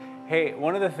Hey,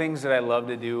 one of the things that I love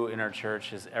to do in our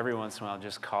church is every once in a while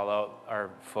just call out our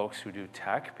folks who do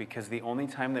tech, because the only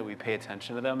time that we pay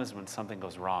attention to them is when something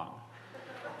goes wrong.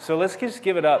 So let's just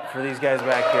give it up for these guys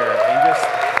back here and just...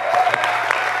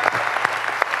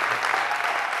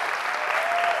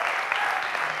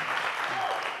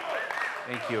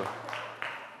 Thank you.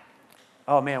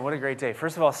 Oh man, what a great day.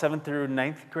 First of all, 7th through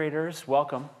 9th graders,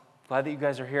 welcome. Glad that you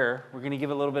guys are here. We're going to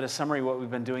give a little bit of summary of what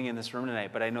we've been doing in this room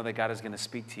tonight, but I know that God is going to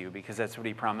speak to you because that's what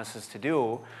he promises to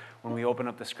do when we open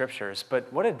up the scriptures.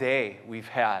 But what a day we've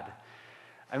had.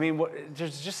 I mean,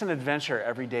 there's just an adventure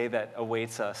every day that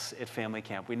awaits us at family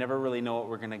camp. We never really know what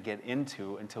we're going to get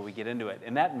into until we get into it.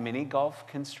 And that mini golf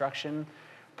construction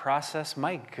process,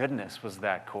 my goodness, was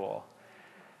that cool.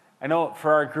 I know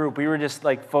for our group, we were just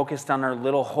like focused on our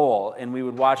little hole, and we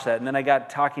would watch that. And then I got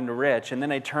talking to Rich, and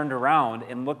then I turned around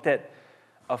and looked at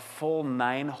a full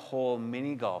 9-hole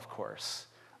mini golf course.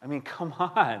 I mean, come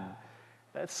on.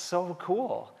 That's so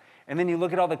cool. And then you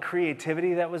look at all the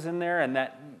creativity that was in there, and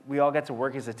that we all got to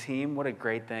work as a team. What a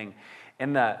great thing.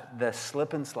 And the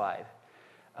slip and slide.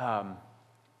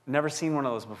 Never seen one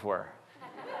of those before.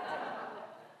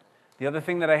 The other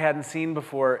thing that I hadn't seen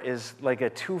before is like a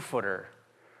 2-footer.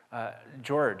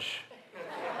 George.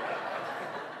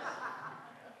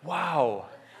 Wow.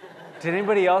 Did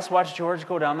anybody else watch George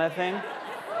go down that thing?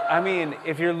 I mean,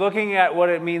 if you're looking at what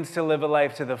it means to live a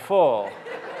life to the full,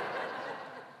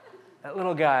 that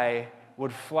little guy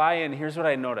would fly in. Here's what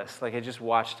I noticed. Like, I just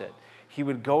watched it. He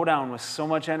would go down with so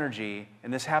much energy,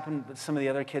 and this happened with some of the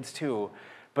other kids too,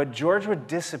 but George would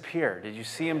disappear. Did you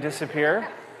see him disappear?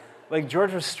 Like,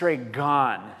 George was straight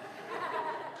gone.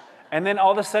 And then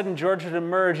all of a sudden, George would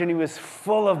emerge, and he was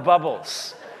full of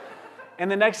bubbles.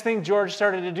 And the next thing George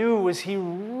started to do was he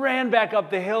ran back up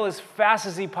the hill as fast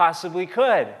as he possibly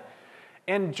could.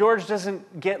 And George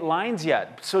doesn't get lines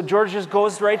yet. So George just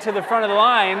goes right to the front of the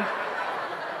line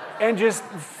and just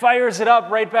fires it up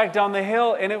right back down the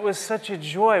hill. And it was such a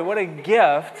joy. What a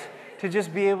gift to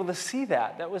just be able to see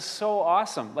that. That was so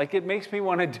awesome. Like, it makes me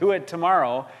want to do it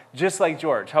tomorrow, just like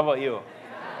George. How about you?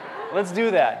 Let's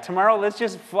do that. Tomorrow, let's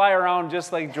just fly around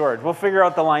just like George. We'll figure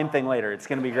out the line thing later. It's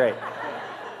going to be great.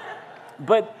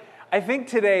 But I think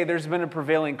today there's been a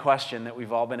prevailing question that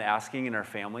we've all been asking in our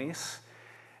families,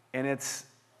 and it's,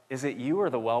 is it you or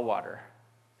the well water?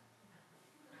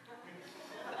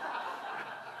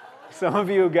 Some of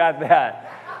you got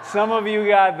that. Some of you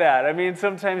got that. I mean,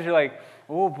 sometimes you're like,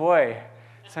 oh boy,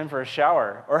 it's time for a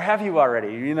shower. Or have you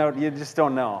already? You know, you just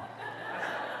don't know.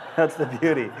 That's the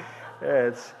beauty.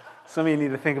 Some of you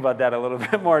need to think about that a little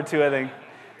bit more too, I think.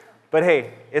 But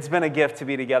hey, it's been a gift to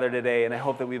be together today, and I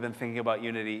hope that we've been thinking about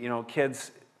unity. You know,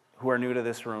 kids who are new to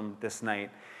this room this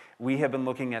night, we have been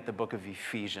looking at the book of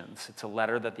Ephesians. It's a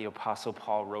letter that the Apostle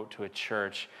Paul wrote to a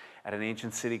church at an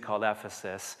ancient city called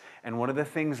Ephesus. And one of the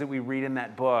things that we read in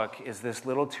that book is this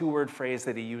little 2-word phrase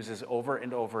that he uses over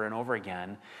and over and over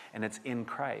again, and it's in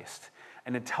Christ.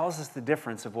 And it tells us the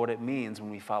difference of what it means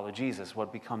when we follow Jesus,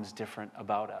 what becomes different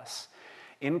about us.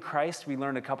 In Christ, we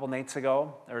learned a couple nights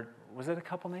ago, or was it a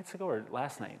couple nights ago or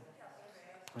last night?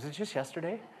 Was it just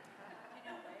yesterday?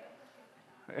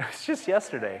 It was just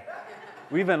yesterday.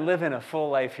 We've been living a full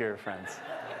life here, friends.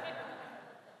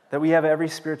 That we have every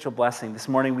spiritual blessing. This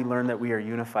morning we learned that we are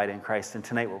unified in Christ, and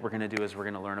tonight what we're going to do is we're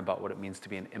going to learn about what it means to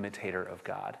be an imitator of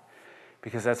God.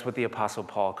 Because that's what the Apostle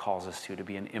Paul calls us to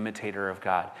be an imitator of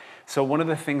God. So one of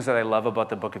the things that I love about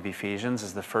the book of Ephesians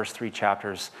is the first 3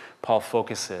 chapters, Paul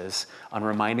focuses on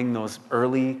reminding those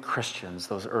early Christians,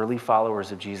 those early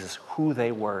followers of Jesus, who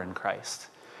they were in Christ.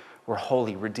 We're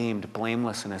holy, redeemed,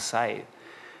 blameless in his sight.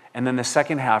 And then the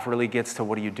second half really gets to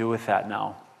what do you do with that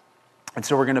now? And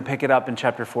so we're going to pick it up in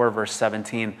chapter 4, verse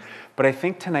 17. But I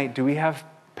think tonight, do we have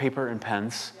paper and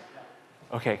pens?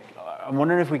 Okay. I'm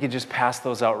wondering if we could just pass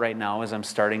those out right now as I'm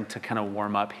starting to kind of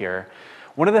warm up here.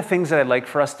 One of the things that I'd like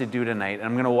for us to do tonight, and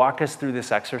I'm going to walk us through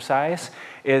this exercise,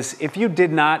 is if you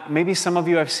did not, maybe some of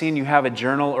you I've seen you have a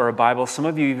journal or a Bible, some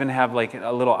of you even have like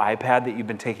a little iPad that you've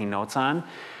been taking notes on.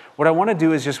 What I want to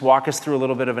do is just walk us through a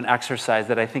little bit of an exercise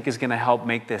that I think is going to help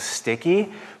make this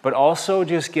sticky, but also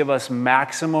just give us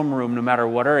maximum room, no matter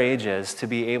what our age is, to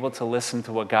be able to listen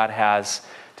to what God has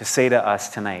to say to us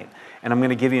tonight. And I'm going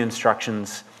to give you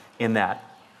instructions in that.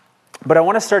 But I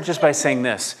want to start just by saying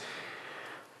this.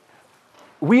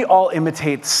 We all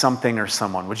imitate something or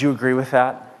someone. Would you agree with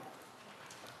that?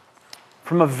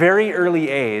 From a very early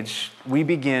age, we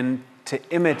begin to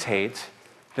imitate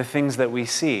the things that we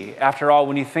see. After all,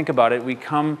 when you think about it, we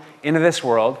come into this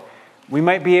world, we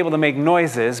might be able to make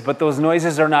noises, but those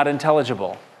noises are not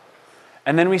intelligible.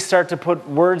 And then we start to put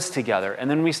words together. And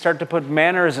then we start to put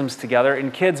mannerisms together.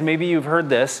 And kids, maybe you've heard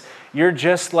this. You're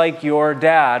just like your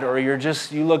dad, or you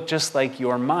look just like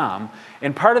your mom.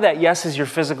 And part of that, yes, is your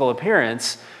physical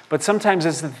appearance, but sometimes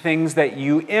it's the things that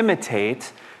you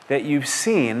imitate that you've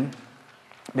seen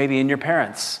maybe in your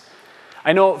parents.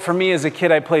 I know for me as a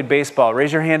kid, I played baseball.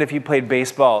 Raise your hand if you played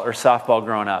baseball or softball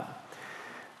growing up.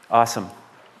 Awesome.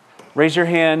 Raise your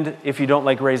hand if you don't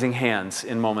like raising hands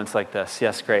in moments like this.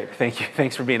 Yes, great. Thank you.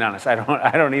 Thanks for being honest. I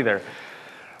don't either.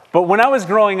 But when I was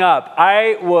growing up,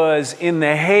 I was in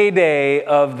the heyday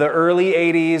of the early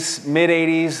 80s, mid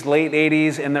 80s, late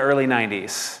 80s, and the early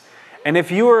 90s. And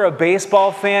if you were a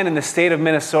baseball fan in the state of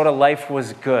Minnesota, life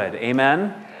was good.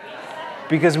 Amen?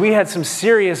 Because we had some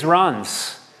serious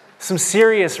runs.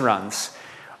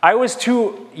 I was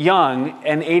too young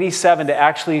in 87 to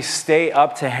actually stay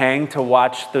up to hang to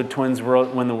watch the Twins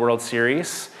win the World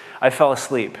Series. I fell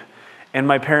asleep. And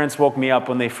my parents woke me up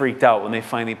when they freaked out when they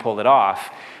finally pulled it off.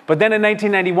 But then in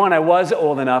 1991, I was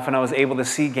old enough and I was able to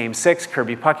see Game 6.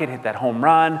 Kirby Puckett hit that home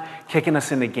run, kicking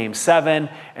us into Game 7,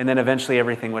 and then eventually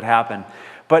everything would happen.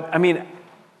 But, I mean, a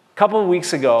couple of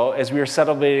weeks ago, as we were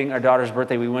celebrating our daughter's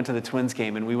birthday, we went to the Twins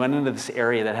game, and we went into this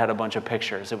area that had a bunch of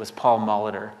pictures. It was Paul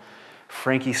Molitor,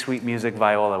 Frankie Sweet Music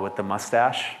Viola with the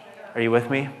mustache. Are you with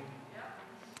me?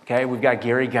 Okay, we've got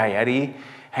Gary Gaetti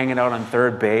hanging out on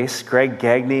third base, Greg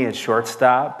Gagne at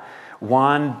shortstop,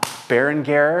 Juan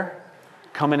Berenguer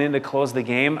coming in to close the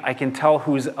game. I can tell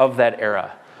who's of that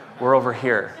era. We're over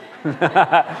here.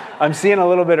 I'm seeing a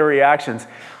little bit of reactions.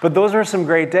 But those were some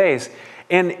great days.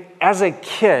 And as a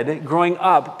kid, growing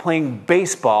up, playing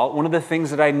baseball, one of the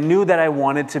things that I knew that I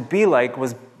wanted to be like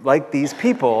was like these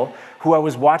people who I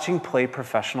was watching play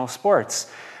professional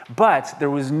sports. But there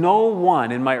was no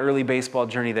one in my early baseball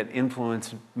journey that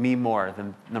influenced me more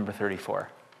than number 34.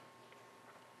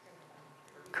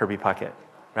 Kirby Puckett,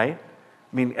 right?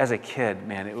 I mean, as a kid,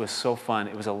 man, it was so fun.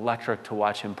 It was electric to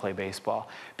watch him play baseball.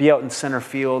 Be out in center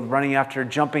field, running after,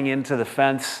 jumping into the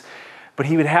fence. But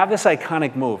he would have this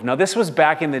iconic move. Now, this was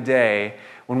back in the day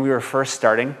when we were first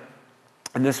starting,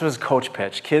 and this was coach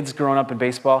pitch. Kids growing up in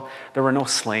baseball, there were no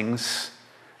slings,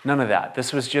 none of that.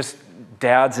 This was just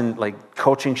dads in like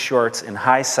coaching shorts and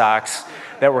high socks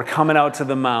that were coming out to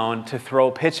the mound to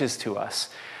throw pitches to us.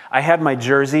 I had my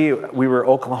jersey. We were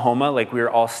Oklahoma, like we were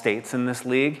all states in this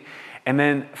league. And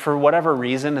then for whatever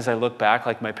reason, as I look back,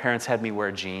 like my parents had me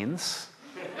wear jeans.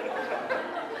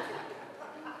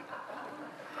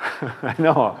 I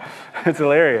know, it's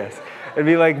hilarious. It'd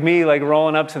be like me like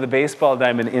rolling up to the baseball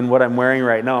diamond in what I'm wearing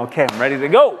right now. Okay, I'm ready to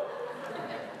go.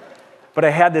 But I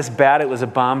had this bat, it was a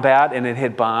bomb bat, and it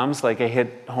hit bombs, like I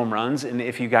hit home runs. And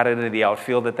if you got it into the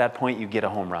outfield at that point, you get a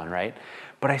home run, right?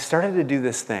 But I started to do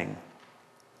this thing,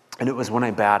 and it was when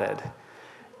I batted.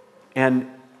 And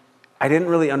I didn't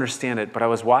really understand it, but I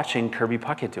was watching Kirby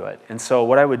Puckett do it. And so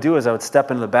what I would do is I would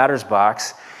step into the batter's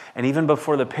box, and even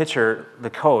before the pitcher, the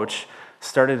coach,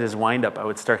 started his windup, I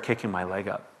would start kicking my leg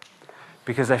up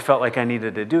because I felt like I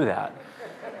needed to do that.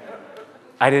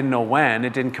 I didn't know when,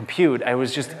 it didn't compute. I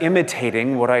was just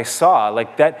imitating what I saw.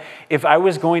 Like that, if I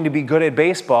was going to be good at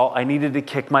baseball, I needed to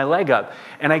kick my leg up.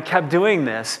 And I kept doing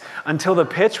this until the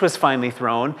pitch was finally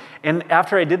thrown. And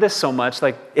after I did this so much,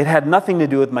 like it had nothing to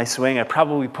do with my swing. I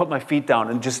probably put my feet down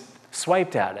and just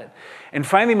swiped at it. And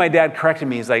finally my dad corrected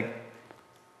me. He's like,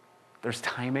 "There's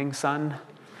timing, son.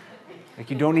 Like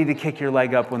you don't need to kick your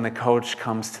leg up when the coach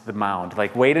comes to the mound.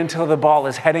 Like wait until the ball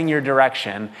is heading your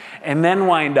direction and then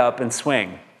wind up and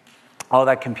swing." All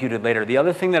that computed later. The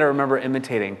other thing that I remember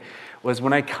imitating was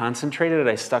when I concentrated,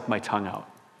 I stuck my tongue out.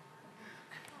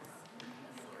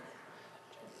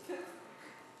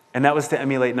 And that was to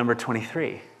emulate number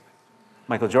 23,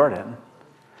 Michael Jordan.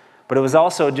 But it was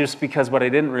also just because what I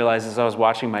didn't realize is I was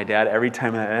watching my dad every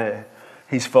time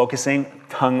he's focusing,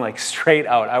 tongue like straight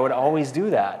out. I would always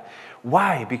do that.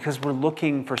 Why? Because we're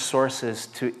looking for sources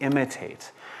to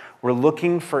imitate. We're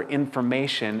looking for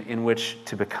information in which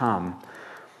to become.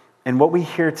 And what we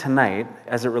hear tonight,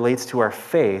 as it relates to our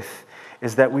faith,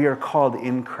 is that we are called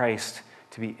in Christ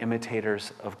to be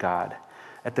imitators of God.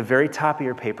 At the very top of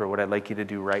your paper, what I'd like you to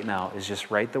do right now is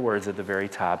just write the words at the very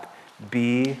top,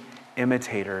 "Be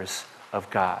imitators of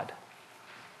God."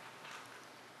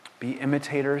 Be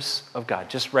imitators of God.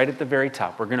 Just right at the very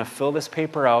top. We're going to fill this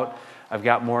paper out. I've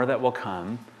got more that will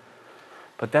come.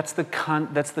 But that's the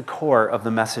core of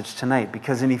the message tonight.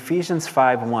 Because in Ephesians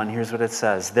 5:1, here's what it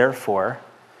says. "Therefore,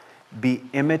 be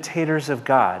imitators of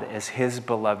God as his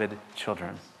beloved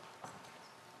children."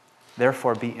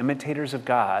 Therefore, be imitators of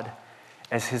God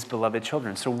as his beloved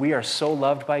children. So we are so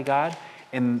loved by God,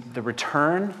 and the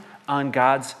return on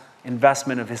God's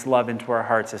investment of his love into our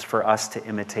hearts is for us to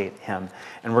imitate him.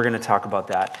 And we're going to talk about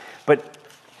that. But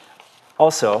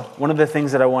also, one of the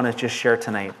things that I want to just share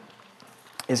tonight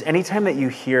is anytime that you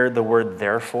hear the word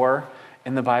therefore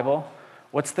in the Bible,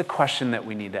 what's the question that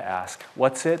we need to ask?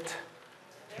 What's it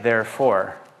there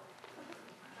for?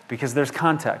 Because there's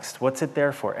context. What's it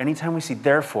there for? Anytime we see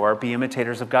therefore, be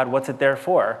imitators of God, what's it there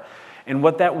for? And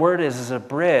what that word is a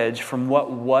bridge from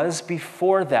what was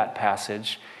before that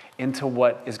passage into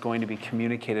what is going to be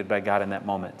communicated by God in that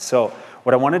moment. So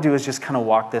what I want to do is just kind of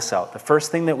walk this out. The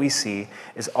first thing that we see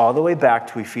is all the way back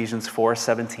to Ephesians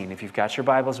 4:17. If you've got your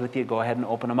Bibles with you, go ahead and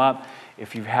open them up.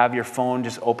 If you have your phone,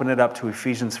 just open it up to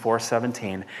Ephesians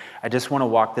 4:17. I just want to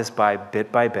walk this by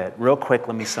bit. Real quick,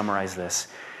 let me summarize this.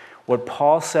 What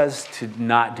Paul says to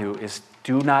not do is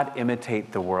do not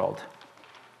imitate the world.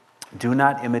 Do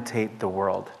not imitate the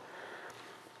world.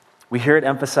 We hear it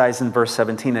emphasized in verse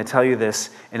 17. I tell you this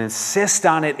and insist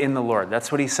on it in the Lord.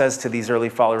 That's what he says to these early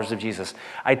followers of Jesus.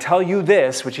 I tell you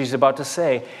this, which he's about to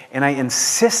say, and I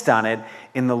insist on it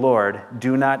in the Lord.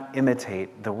 Do not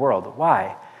imitate the world.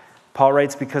 Why? Paul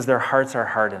writes, because their hearts are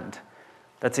hardened.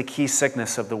 That's a key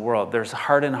sickness of the world. There's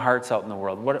hardened hearts out in the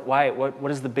world.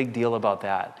 What is the big deal about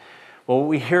that? Well, what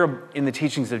we hear in the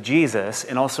teachings of Jesus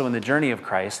and also in the journey of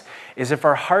Christ is if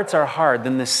our hearts are hard,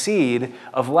 then the seed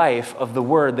of life, of the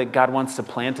word that God wants to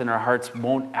plant in our hearts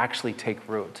won't actually take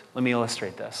root. Let me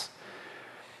illustrate this.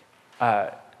 The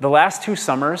last 2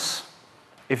 summers,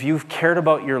 if you've cared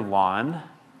about your lawn,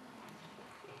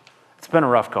 it's been a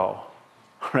rough go,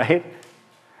 right?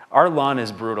 Our lawn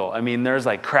is brutal. I mean, there's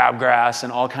like crabgrass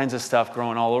and all kinds of stuff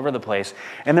growing all over the place.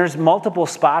 And there's multiple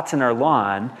spots in our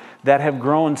lawn that have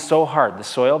grown so hard, the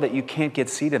soil, that you can't get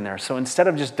seed in there. So instead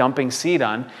of just dumping seed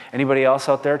on anybody else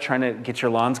out there trying to get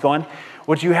your lawns going,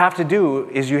 what you have to do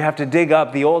is you have to dig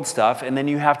up the old stuff and then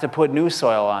you have to put new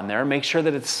soil on there, make sure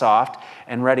that it's soft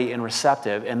and ready and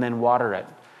receptive, and then water it.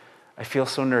 I feel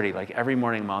so nerdy. Like every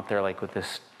morning I'm out there like with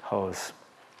this hose.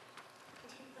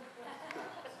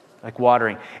 Like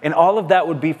watering. And all of that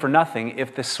would be for nothing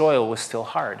if the soil was still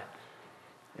hard.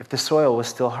 If the soil was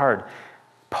still hard.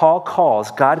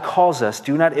 God calls us,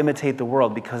 do not imitate the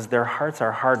world because their hearts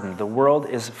are hardened. The world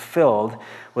is filled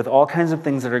with all kinds of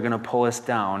things that are going to pull us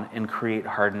down and create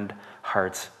hardened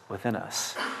hearts within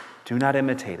us. Do not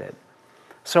imitate it.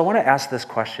 So I want to ask this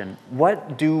question.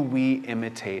 What do we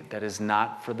imitate that is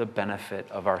not for the benefit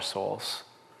of our souls?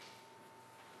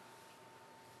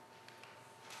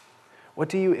 What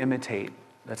do you imitate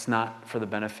that's not for the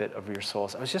benefit of your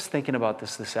souls? I was just thinking about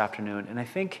this afternoon, and I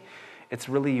think it's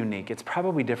really unique. It's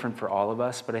probably different for all of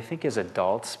us, but I think as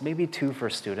adults, maybe too for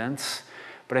students,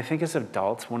 but I think as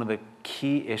adults, one of the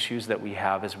key issues that we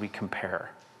have is we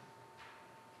compare.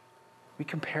 We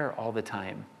compare all the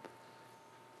time.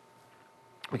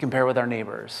 We compare with our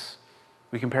neighbors.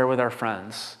 We compare with our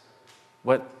friends.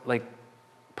 What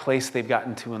place they've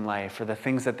gotten to in life, or the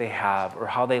things that they have, or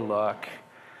how they look.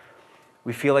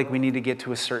 We feel like we need to get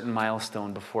to a certain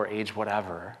milestone before age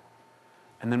whatever.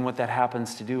 And then what that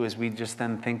happens to do is we just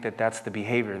then think that that's the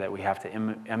behavior that we have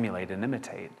to emulate and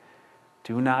imitate.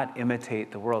 Do not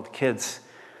imitate the world. Kids,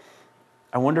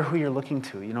 I wonder who you're looking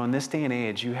to. You know, in this day and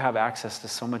age, you have access to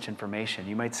so much information.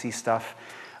 You might see stuff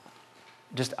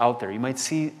just out there. You might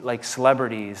see like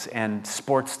celebrities and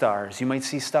sports stars. You might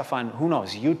see stuff on, who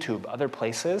knows, YouTube, other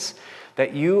places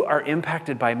that you are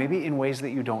impacted by maybe in ways that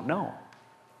you don't know.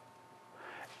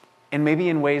 And maybe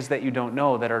in ways that you don't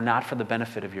know that are not for the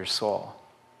benefit of your soul.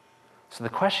 So the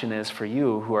question is for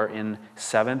you who are in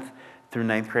 7th through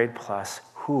 9th grade plus,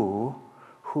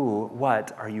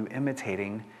 what are you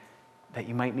imitating that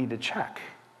you might need to check?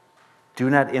 Do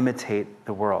not imitate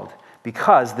the world.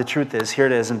 Because the truth is, here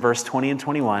it is in verse 20 and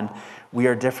 21, we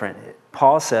are different.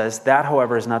 Paul says, that,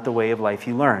 however, is not the way of life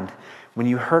you learned. When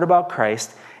you heard about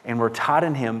Christ and were taught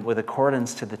in him with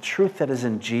accordance to the truth that is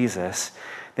in Jesus,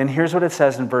 then here's what it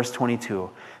says in verse 22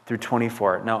 through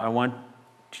 24. Now, I want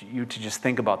you to just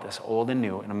think about this, old and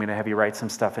new, and I'm going to have you write some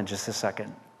stuff in just a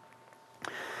second.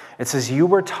 It says, you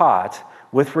were taught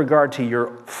with regard to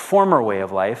your former way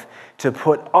of life to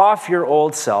put off your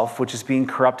old self, which is being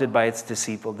corrupted by its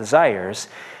deceitful desires,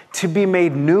 to be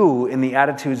made new in the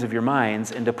attitudes of your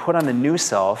minds, and to put on the new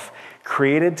self,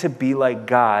 created to be like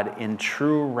God in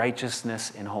true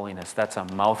righteousness and holiness. That's a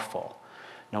mouthful.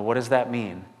 Now, what does that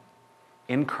mean?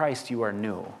 In Christ, you are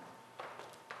new.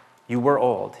 You were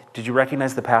old. Did you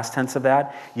recognize the past tense of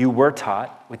that? You were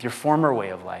taught with your former way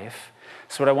of life.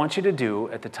 So what I want you to do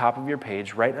at the top of your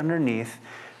page, right underneath,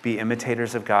 be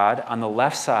imitators of God. On the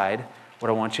left side, what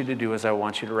I want you to do is I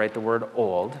want you to write the word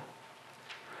old.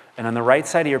 And on the right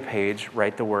side of your page,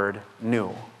 write the word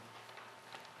new.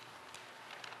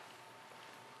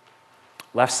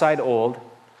 Left side old,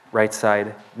 right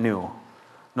side new.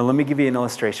 Now let me give you an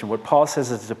illustration. What Paul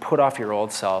says is to put off your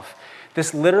old self.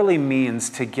 This literally means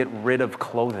to get rid of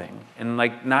clothing and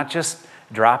not just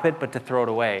drop it, but to throw it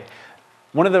away.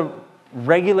 One of the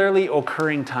regularly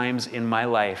occurring times in my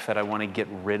life that I want to get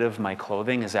rid of my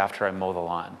clothing is after I mow the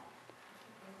lawn.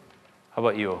 How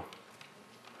about you?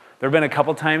 There have been a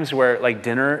couple times where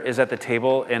dinner is at the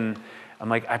table and I'm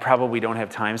like, I probably don't have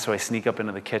time, so I sneak up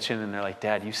into the kitchen and they're like,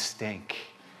 Dad, you stink.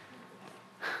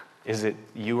 Is it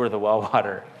you or the well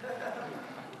water?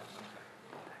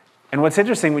 And what's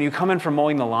interesting, when you come in from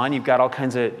mowing the lawn, you've got all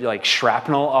kinds of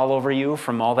shrapnel all over you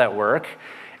from all that work.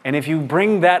 And if you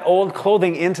bring that old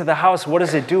clothing into the house, what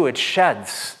does it do? It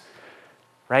sheds,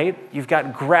 right? You've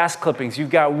got grass clippings, you've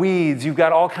got weeds, you've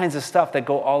got all kinds of stuff that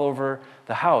go all over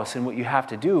the house. And what you have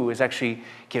to do is actually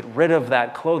get rid of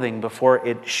that clothing before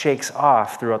it shakes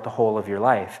off throughout the whole of your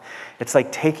life. It's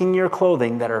like taking your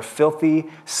clothing that are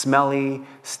filthy, smelly,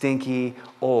 stinky,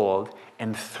 old,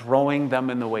 and throwing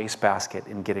them in the wastebasket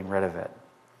and getting rid of it,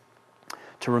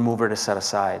 to remove or to set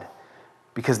aside.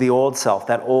 Because the old self,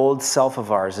 that old self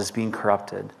of ours, is being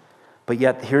corrupted. But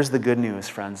yet, here's the good news,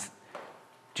 friends.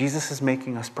 Jesus is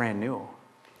making us brand new.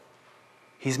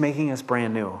 He's making us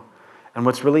brand new. And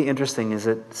what's really interesting is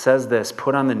it says this,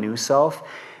 put on the new self.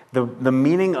 The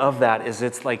meaning of that is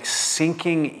it's like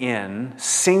sinking in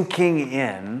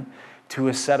to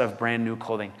a set of brand new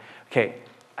clothing. Okay,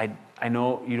 I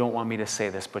know you don't want me to say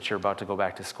this, but you're about to go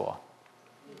back to school.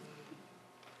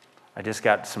 I just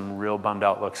got some real bummed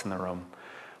out looks in the room.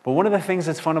 But one of the things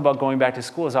that's fun about going back to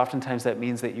school is oftentimes that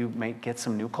means that you might get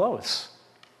some new clothes.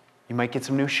 You might get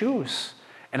some new shoes.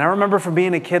 And I remember from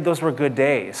being a kid, those were good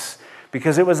days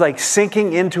because it was like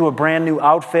sinking into a brand new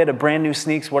outfit, a brand new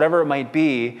sneaks, whatever it might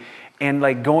be,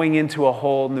 and going into a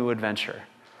whole new adventure.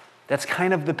 That's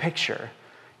kind of the picture.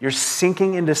 You're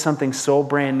sinking into something so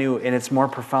brand new, and it's more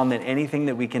profound than anything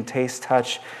that we can taste,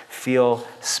 touch, feel,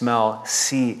 smell,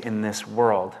 see in this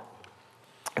world.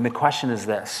 And the question is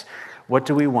this: what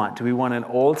do we want? Do we want an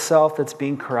old self that's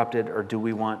being corrupted, or do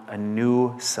we want a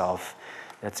new self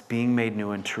that's being made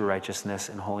new in true righteousness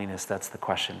and holiness? That's the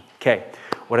question. Okay,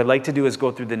 what I'd like to do is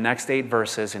go through the next 8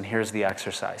 verses, and here's the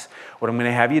exercise. What I'm going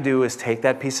to have you do is take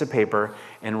that piece of paper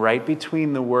and right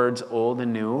between the words old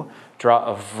and new, draw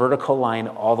a vertical line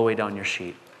all the way down your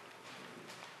sheet.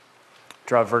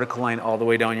 Draw a vertical line all the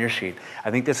way down your sheet. I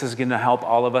think this is going to help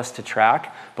all of us to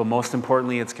track, but most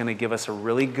importantly, it's going to give us a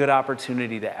really good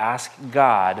opportunity to ask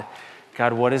God,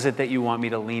 what is it that you want me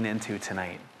to lean into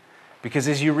tonight? Because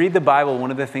as you read the Bible, one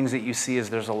of the things that you see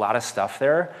is there's a lot of stuff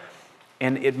there.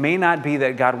 And it may not be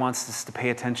that God wants us to pay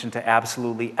attention to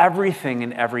absolutely everything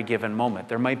in every given moment.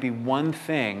 There might be one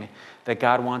thing that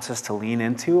God wants us to lean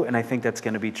into, and I think that's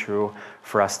going to be true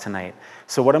for us tonight.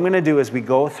 So what I'm going to do as we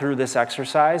go through this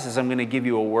exercise is I'm going to give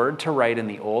you a word to write in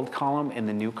the old column and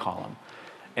the new column.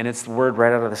 And it's the word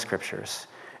right out of the scriptures.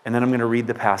 And then I'm going to read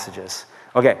the passages.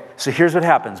 Okay, so here's what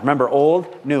happens. Remember,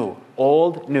 old, new,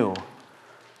 old, new.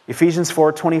 Ephesians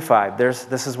 4:25,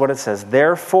 this is what it says.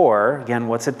 Therefore, again,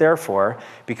 what's it there for?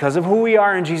 Because of who we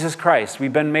are in Jesus Christ,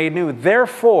 we've been made new.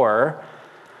 Therefore,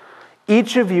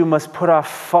 each of you must put off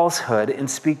falsehood and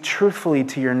speak truthfully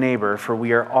to your neighbor, for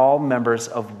we are all members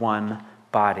of one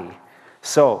body.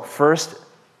 So, first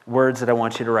words that I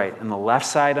want you to write. In the left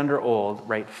side under old,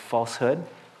 write falsehood.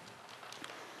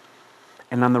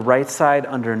 And on the right side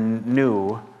under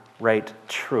new, write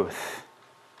truth.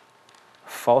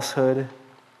 Falsehood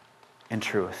and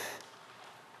truth.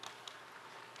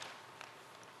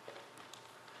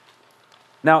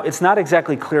 Now, it's not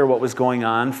exactly clear what was going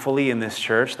on fully in this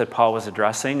church that Paul was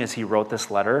addressing as he wrote this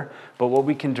letter, but what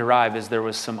we can derive is there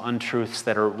was some untruths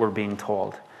that were being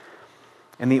told.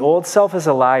 And the old self is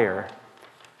a liar.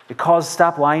 It calls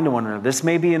stop lying to one another. This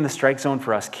may be in the strike zone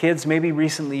for us. Kids, maybe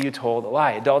recently you told a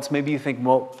lie. Adults, maybe you think,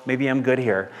 well, maybe I'm good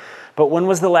here. But when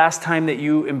was the last time that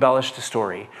you embellished a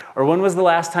story? Or when was the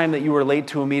last time that you were late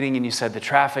to a meeting and you said the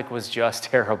traffic was just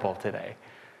terrible today?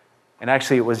 And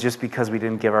actually it was just because we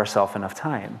didn't give ourselves enough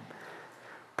time.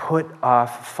 Put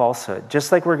off falsehood.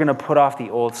 Just like we're going to put off the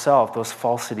old self, those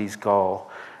falsities go.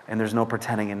 And there's no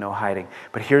pretending and no hiding.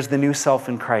 But here's the new self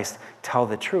in Christ. Tell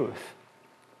the truth.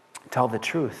 Tell the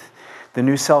truth. The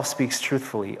new self speaks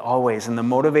truthfully, always. And the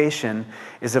motivation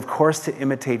is, of course, to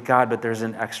imitate God, but there's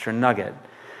an extra nugget.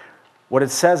 What it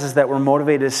says is that we're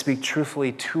motivated to speak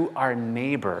truthfully to our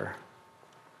neighbor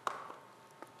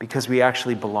because we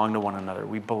actually belong to one another.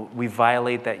 We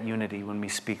violate that unity when we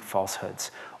speak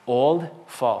falsehoods. Old,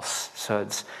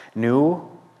 falsehoods. New,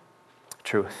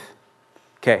 truth.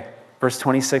 Okay, Verse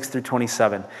 26 through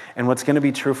 27. And what's going to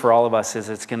be true for all of us is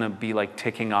it's going to be like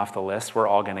ticking off the list. We're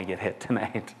all going to get hit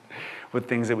tonight with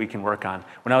things that we can work on.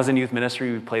 When I was in youth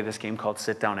ministry, we played this game called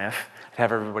Sit Down If. I'd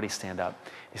have everybody stand up.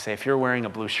 You say, if you're wearing a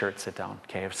blue shirt, sit down.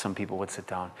 Okay, if some people would sit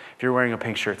down. If you're wearing a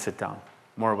pink shirt, sit down.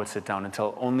 More would sit down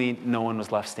until only no one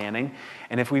was left standing.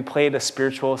 And if we played a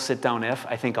spiritual sit down if,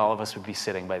 I think all of us would be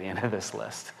sitting by the end of this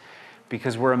list.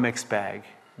 Because we're a mixed bag.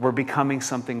 We're becoming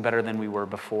something better than we were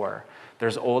before.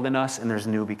 There's old in us and there's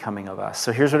new becoming of us.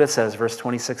 So here's what it says, verse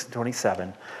 26 and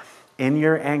 27. In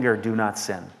your anger, do not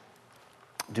sin.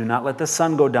 Do not let the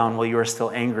sun go down while you are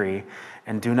still angry,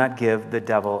 and do not give the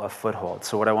devil a foothold.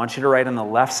 So what I want you to write on the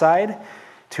left side,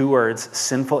 2 words,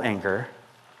 sinful anger.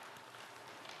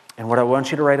 And what I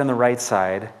want you to write on the right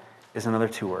side is another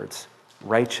 2 words,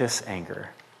 righteous anger.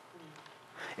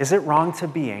 Is it wrong to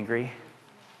be angry?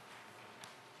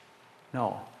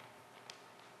 No.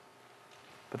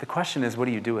 But the question is, what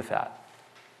do you do with that?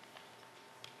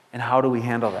 And how do we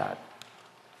handle that?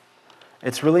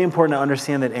 It's really important to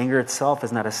understand that anger itself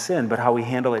is not a sin, but how we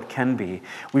handle it can be.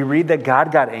 We read that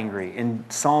God got angry. In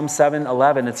Psalm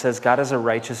 7:11, it says, God is a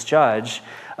righteous judge,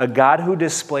 a God who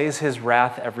displays his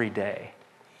wrath every day.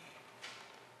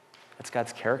 That's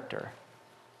God's character.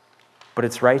 But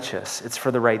it's righteous. It's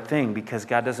for the right thing because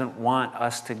God doesn't want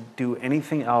us to do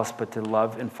anything else but to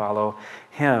love and follow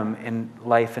him in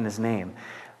life in his name.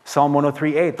 Psalm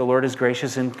 103:8, the Lord is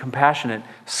gracious and compassionate,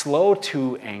 slow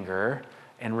to anger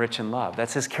and rich in love.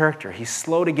 That's his character. He's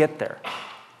slow to get there.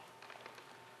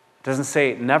 It doesn't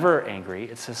say never angry.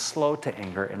 It says slow to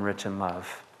anger and rich in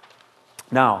love.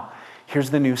 Now,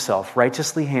 here's the new self.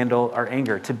 Righteously handle our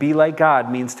anger. To be like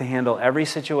God means to handle every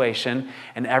situation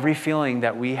and every feeling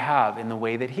that we have in the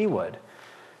way that he would.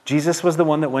 Jesus was the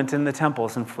one that went in the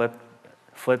temples and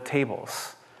flipped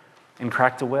tables and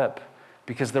cracked a whip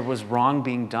because there was wrong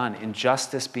being done,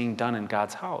 injustice being done in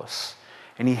God's house.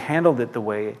 And he handled it the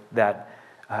way that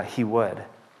he would.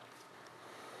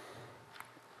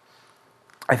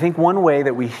 I think one way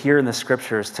that we hear in the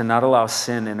scriptures to not allow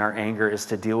sin in our anger is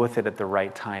to deal with it at the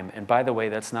right time. And by the way,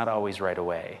 that's not always right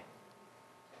away.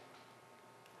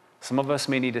 Some of us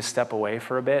may need to step away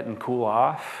for a bit and cool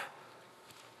off.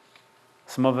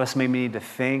 Some of us may need to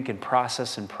think and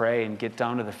process and pray and get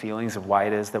down to the feelings of why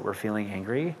it is that we're feeling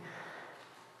angry.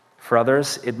 For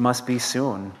others, it must be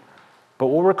soon. But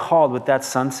what we're called with that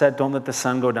sunset, don't let the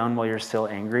sun go down while you're still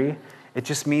angry, it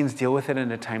just means deal with it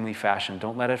in a timely fashion.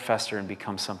 Don't let it fester and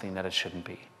become something that it shouldn't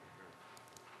be.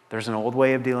 There's an old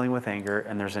way of dealing with anger,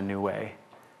 and there's a new way.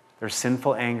 There's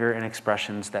sinful anger and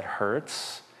expressions that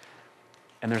hurts,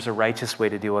 and there's a righteous way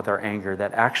to deal with our anger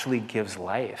that actually gives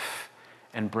life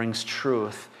and brings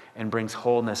truth and brings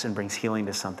wholeness and brings healing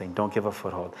to something. Don't give a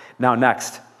foothold. Now,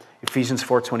 next, Ephesians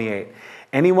 4:28.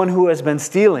 Anyone who has been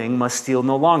stealing must steal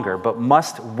no longer, but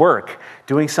must work,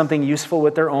 doing something useful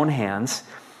with their own hands,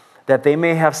 that they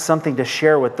may have something to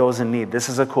share with those in need. This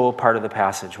is a cool part of the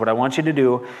passage. What I want you to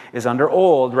do is under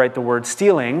old, write the word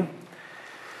stealing,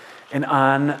 and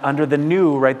under the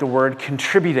new, write the word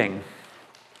contributing.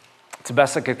 It's the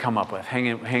best I could come up with. Hang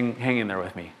in there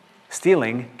with me.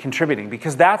 Stealing, contributing,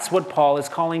 because that's what Paul is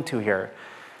calling to here.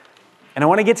 And I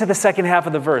want to get to the second half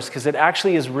of the verse because it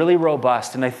actually is really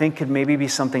robust and I think could maybe be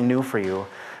something new for you.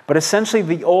 But essentially,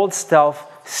 the old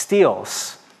self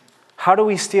steals. How do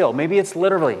we steal? Maybe it's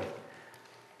literally.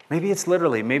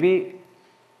 Maybe,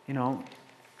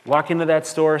 walk into that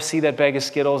store, see that bag of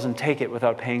Skittles, and take it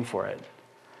without paying for it.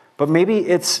 But maybe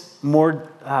it's more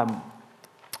kind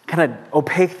of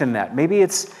opaque than that. Maybe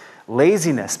it's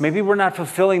laziness. Maybe we're not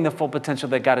fulfilling the full potential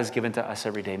that God has given to us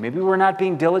every day. Maybe we're not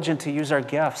being diligent to use our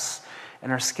gifts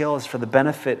and our skills for the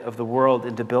benefit of the world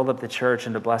and to build up the church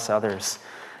and to bless others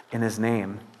in his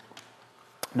name.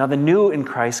 Now, the new in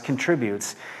Christ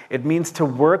contributes. It means to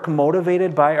work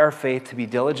motivated by our faith, to be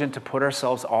diligent, to put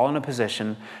ourselves all in a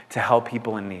position to help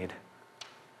people in need.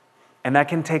 And that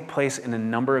can take place in a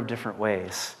number of different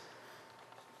ways.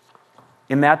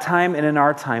 In that time and in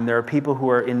our time, there are people who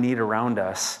are in need around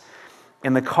us.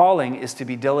 And the calling is to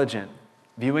be diligent,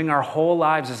 viewing our whole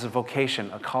lives as a vocation,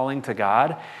 a calling to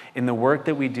God in the work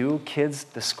that we do, kids,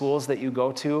 the schools that you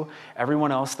go to,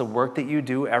 everyone else, the work that you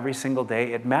do every single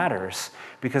day, it matters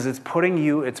because it's putting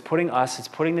you, it's putting us, it's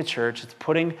putting the church, it's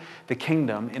putting the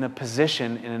kingdom in a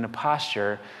position and in a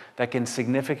posture that can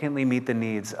significantly meet the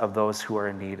needs of those who are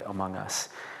in need among us.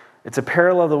 It's a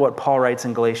parallel to what Paul writes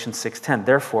in Galatians 6:10.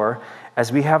 Therefore,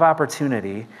 as we have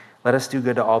opportunity, let us do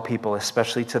good to all people,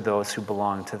 especially to those who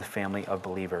belong to the family of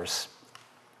believers.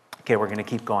 Okay, we're going to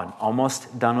keep going.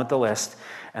 Almost done with the list,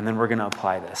 and then we're going to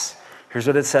apply this. Here's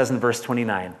what it says in verse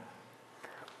 29.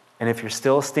 And if you're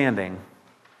still standing,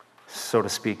 so to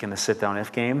speak, in the sit down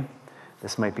if game,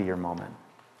 this might be your moment.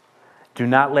 Do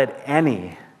not let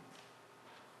any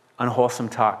unwholesome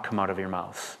talk come out of your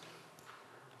mouths,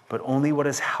 but only what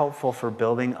is helpful for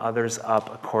building others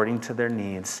up according to their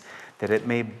needs, that it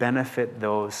may benefit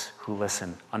those who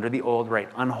listen. Under the old, write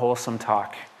unwholesome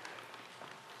talk.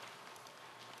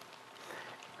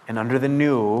 And under the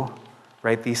new,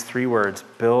 write these 3 words: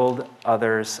 build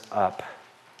others up.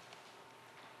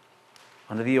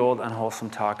 Under the old, unwholesome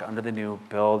talk. Under the new,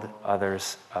 build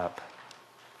others up.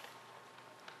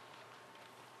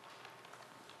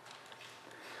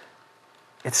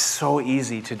 It's so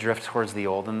easy to drift towards the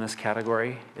old in this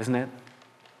category, isn't it?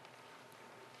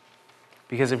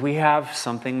 Because if we have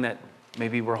something that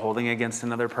maybe we're holding against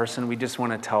another person, we just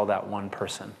want to tell that one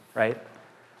person, right?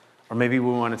 Or maybe we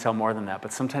want to tell more than that,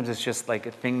 but sometimes it's just like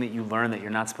a thing that you learn that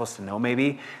you're not supposed to know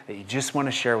maybe, that you just want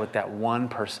to share with that one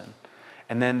person.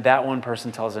 And then that one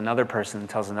person tells another person,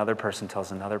 tells another person,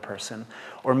 tells another person.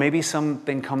 Or maybe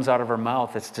something comes out of our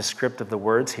mouth that's descriptive of the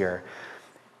words here.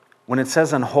 When it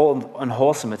says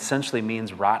unwholesome, it essentially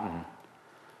means rotten.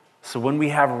 So when we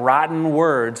have rotten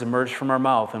words emerge from our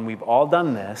mouth, and we've all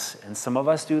done this, and some of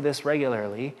us do this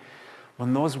regularly,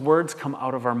 when those words come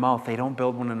out of our mouth, they don't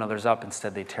build one another's up.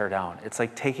 Instead, they tear down. It's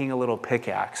like taking a little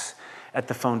pickaxe at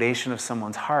the foundation of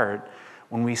someone's heart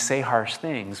when we say harsh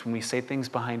things, when we say things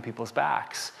behind people's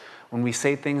backs, when we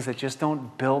say things that just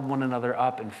don't build one another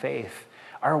up in faith.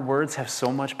 Our words have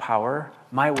so much power.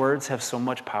 My words have so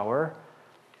much power,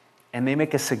 and they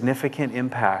make a significant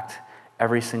impact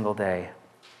every single day.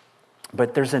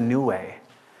 But there's a new way.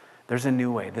 There's a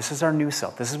new way. This is our new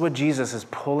self. This is what Jesus is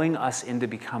pulling us into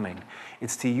becoming.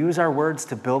 It's to use our words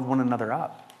to build one another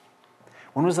up.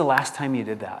 When was the last time you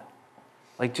did that?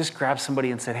 Like just grab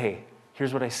somebody and said, hey,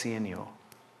 here's what I see in you.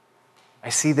 I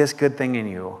see this good thing in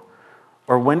you.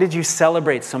 Or when did you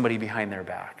celebrate somebody behind their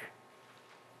back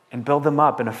and build them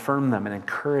up and affirm them and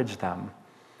encourage them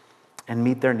and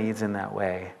meet their needs in that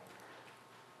way?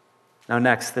 Now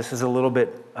next, this is a little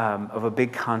bit of a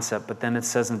big concept, but then it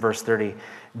says in verse 30,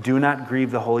 do not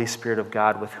grieve the Holy Spirit of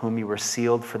God with whom you were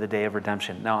sealed for the day of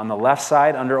redemption. Now on the left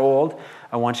side, under old,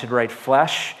 I want you to write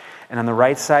flesh, and on the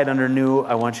right side, under new,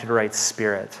 I want you to write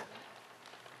spirit.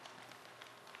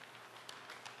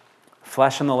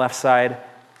 Flesh on the left side,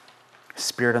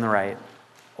 spirit on the right,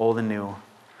 old and new.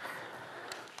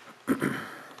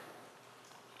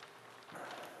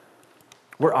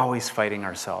 We're always fighting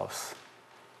ourselves.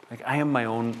 Like, I am my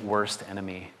own worst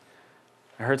enemy.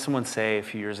 I heard someone say a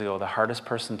few years ago, the hardest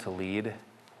person to lead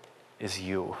is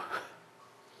you.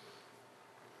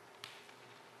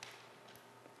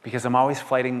 Because I'm always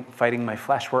fighting my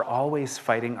flesh. We're always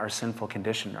fighting our sinful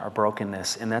condition, our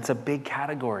brokenness, and that's a big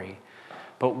category.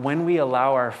 But when we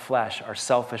allow our flesh, our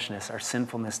selfishness, our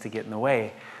sinfulness to get in the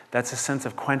way, that's a sense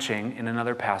of quenching in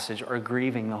another passage or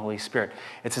grieving the Holy Spirit.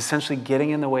 It's essentially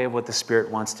getting in the way of what the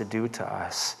Spirit wants to do to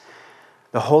us.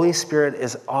 The Holy Spirit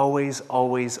is always,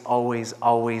 always, always,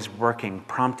 always working,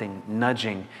 prompting,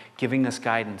 nudging, giving us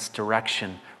guidance,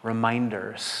 direction,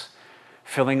 reminders,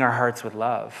 filling our hearts with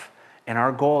love. And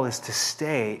our goal is to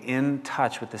stay in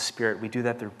touch with the Spirit. We do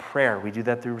that through prayer. We do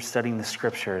that through studying the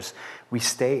Scriptures. We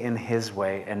stay in His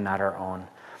way and not our own.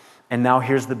 And now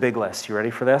here's the big list. You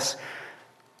ready for this?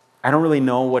 I don't really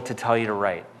know what to tell you to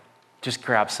write. Just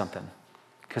grab something.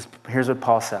 Because here's what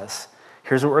Paul says.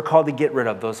 Here's what we're called to get rid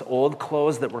of. Those old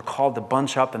clothes that we're called to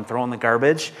bunch up and throw in the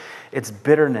garbage. It's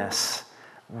bitterness,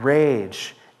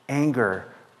 rage,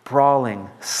 anger, brawling,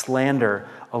 slander,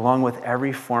 along with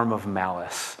every form of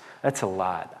malice. That's a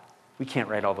lot. We can't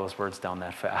write all those words down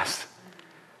that fast.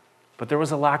 But there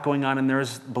was a lot going on in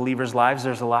those believers' lives.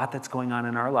 There's a lot that's going on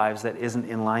in our lives that isn't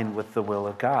in line with the will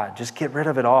of God. Just get rid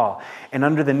of it all. And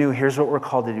under the new, here's what we're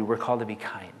called to do. We're called to be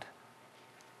kind.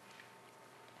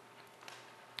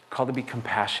 Called to be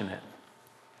compassionate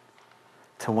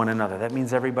to one another. That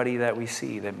means everybody that we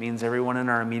see. That means everyone in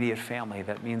our immediate family.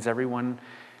 That means everyone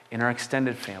in our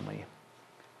extended family,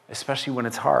 especially when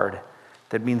it's hard.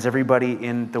 That means everybody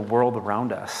in the world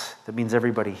around us. That means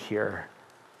everybody here.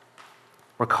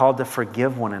 We're called to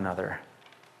forgive one another.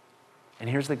 And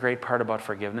here's the great part about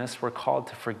forgiveness. We're called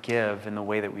to forgive in the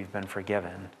way that we've been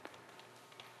forgiven.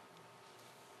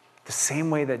 The same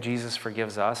way that Jesus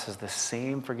forgives us is the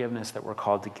same forgiveness that we're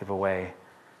called to give away.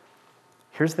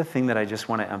 Here's the thing that I just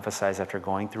want to emphasize after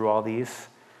going through all these,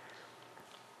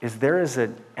 is there is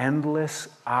an endless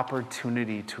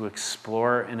opportunity to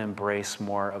explore and embrace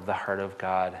more of the heart of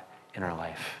God in our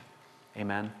life.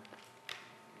 Amen?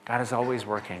 God is always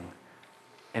working.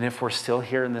 And if we're still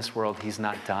here in this world, He's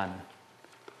not done.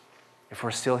 If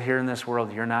we're still here in this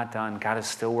world, you're not done. God is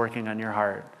still working on your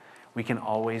heart. We can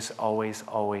always, always,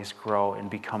 always grow and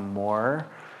become more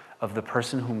of the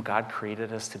person whom God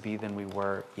created us to be than we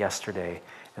were yesterday,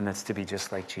 and that's to be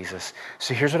just like Jesus.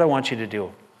 So here's what I want you to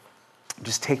do.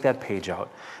 Just take that page out.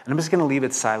 And I'm just going to leave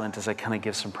it silent as I kind of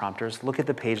give some prompters. Look at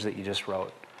the page that you just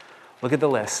wrote. Look at the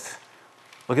list.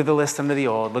 Look at the list under the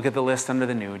old. Look at the list under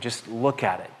the new. Just look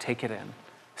at it. Take it in.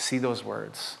 See those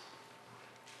words.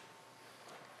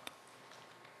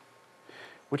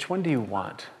 Which one do you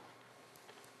want?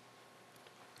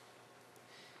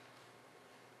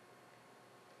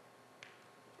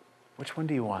 Which one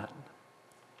do you want?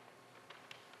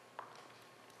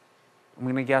 I'm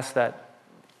going to guess that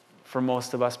for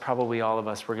most of us, probably all of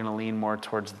us, we're going to lean more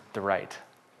towards the right,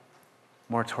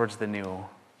 more towards the new.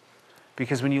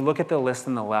 Because when you look at the list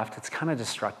on the left, it's kind of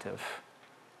destructive.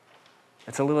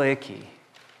 It's a little icky.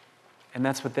 And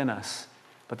that's within us.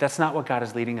 But that's not what God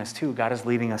is leading us to. God is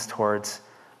leading us towards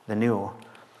the new.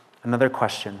 Another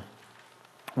question.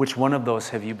 Which one of those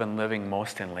have you been living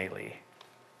most in lately?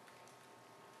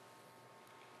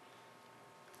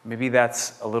 Maybe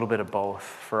that's a little bit of both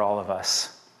for all of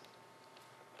us.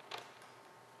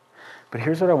 But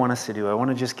here's what I want us to do. I want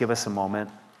to just give us a moment,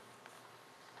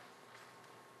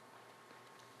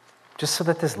 just so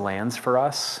that this lands for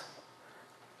us.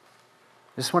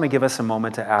 I just want to give us a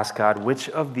moment to ask God, which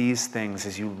of these things,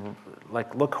 as you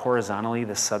look horizontally,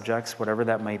 the subjects, whatever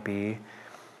that might be,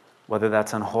 whether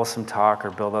that's unwholesome talk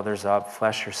or build others up,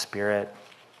 flesh or spirit,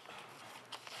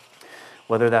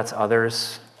 whether that's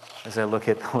others, as I look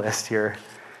at the list here,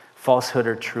 falsehood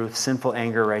or truth, sinful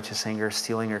anger, righteous anger,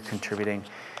 stealing or contributing,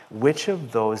 which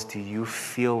of those do you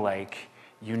feel like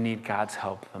you need God's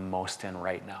help the most in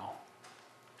right now?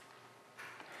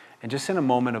 And just in a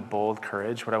moment of bold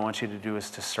courage, what I want you to do is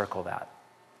to circle that.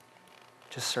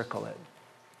 Just circle it.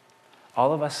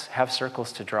 All of us have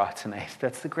circles to draw tonight.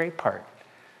 That's the great part.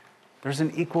 There's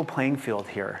an equal playing field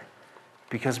here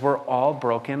because we're all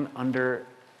broken under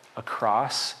a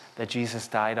cross that Jesus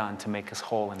died on to make us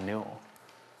whole and new.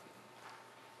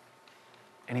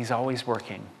 And he's always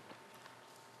working.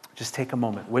 Just take a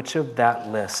moment. Which of that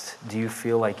list do you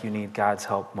feel like you need God's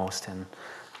help most in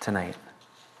tonight?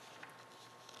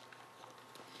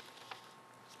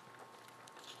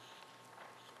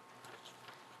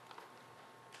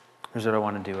 Here's what I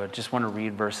want to do. I just want to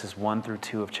read verses 1 through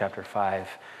 2 of chapter 5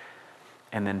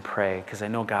 and then pray, because I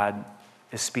know God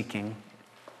is speaking,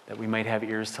 that we might have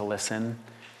ears to listen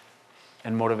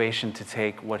and motivation to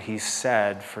take what he's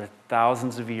said for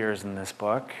thousands of years in this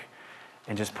book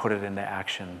and just put it into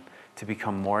action to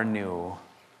become more new,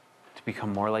 to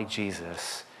become more like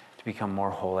Jesus, to become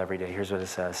more whole every day. Here's what it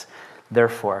says.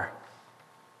 Therefore,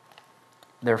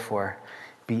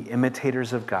 be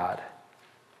imitators of God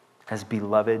as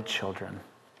beloved children.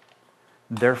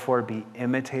 Therefore, be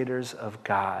imitators of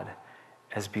God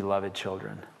as beloved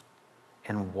children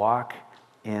and walk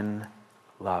in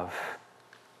love.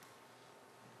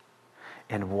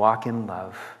 And walk in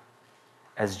love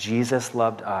as Jesus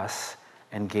loved us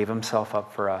and gave himself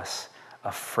up for us,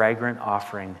 a fragrant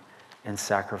offering and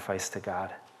sacrifice to God.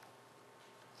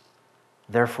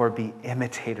 Therefore, be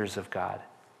imitators of God.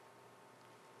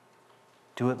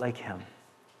 Do it like him.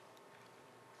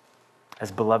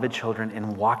 As beloved children,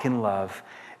 and walk in love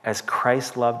as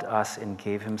Christ loved us and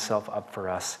gave himself up for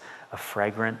us, a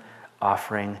fragrant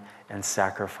offering and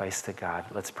sacrifice to God.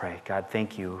 Let's pray. God,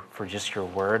 thank you for just your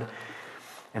word.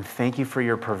 And thank you for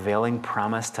your prevailing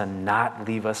promise to not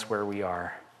leave us where we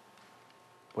are.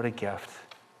 What a gift.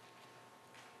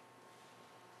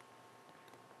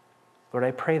 Lord,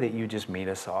 I pray that you just meet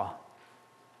us all.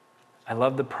 I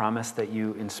love the promise that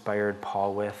you inspired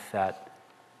Paul with, that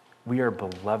we are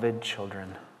beloved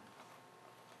children.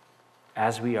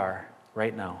 As we are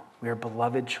right now, we are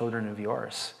beloved children of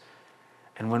yours.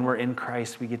 And when we're in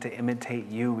Christ, we get to imitate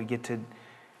you. We get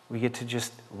to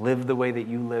just live the way that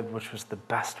you lived, which was the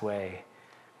best way.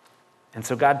 And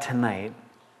so God, tonight,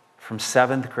 from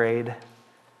 7th grade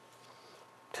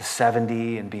to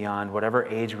 70 and beyond, whatever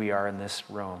age we are in this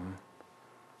room,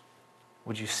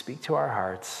 would you speak to our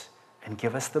hearts and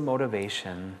give us the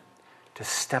motivation to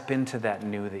step into that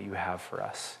new that you have for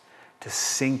us, to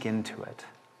sink into it,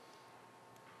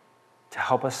 to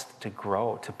help us to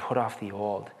grow, to put off the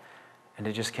old, and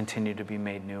to just continue to be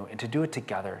made new, and to do it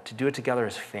together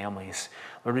as families.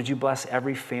 Lord, would you bless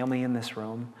every family in this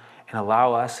room and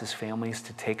allow us as families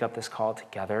to take up this call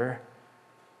together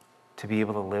to be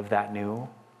able to live that new.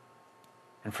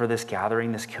 And for this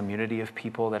gathering, this community of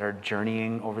people that are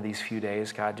journeying over these few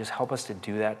days, God, just help us to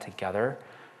do that together.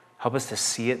 Help us to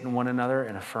see it in one another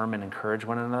and affirm and encourage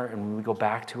one another. And when we go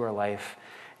back to our life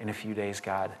in a few days,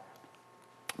 God,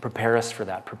 prepare us for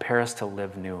that. Prepare us to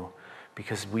live new,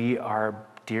 because we are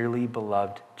dearly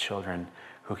beloved children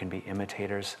who can be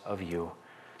imitators of you,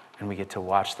 and we get to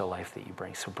watch the life that you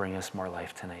bring. So bring us more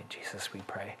life tonight, Jesus, we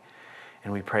pray.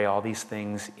 And we pray all these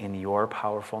things in your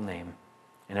powerful name.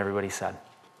 And everybody said,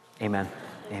 amen.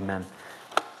 Amen.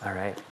 All right.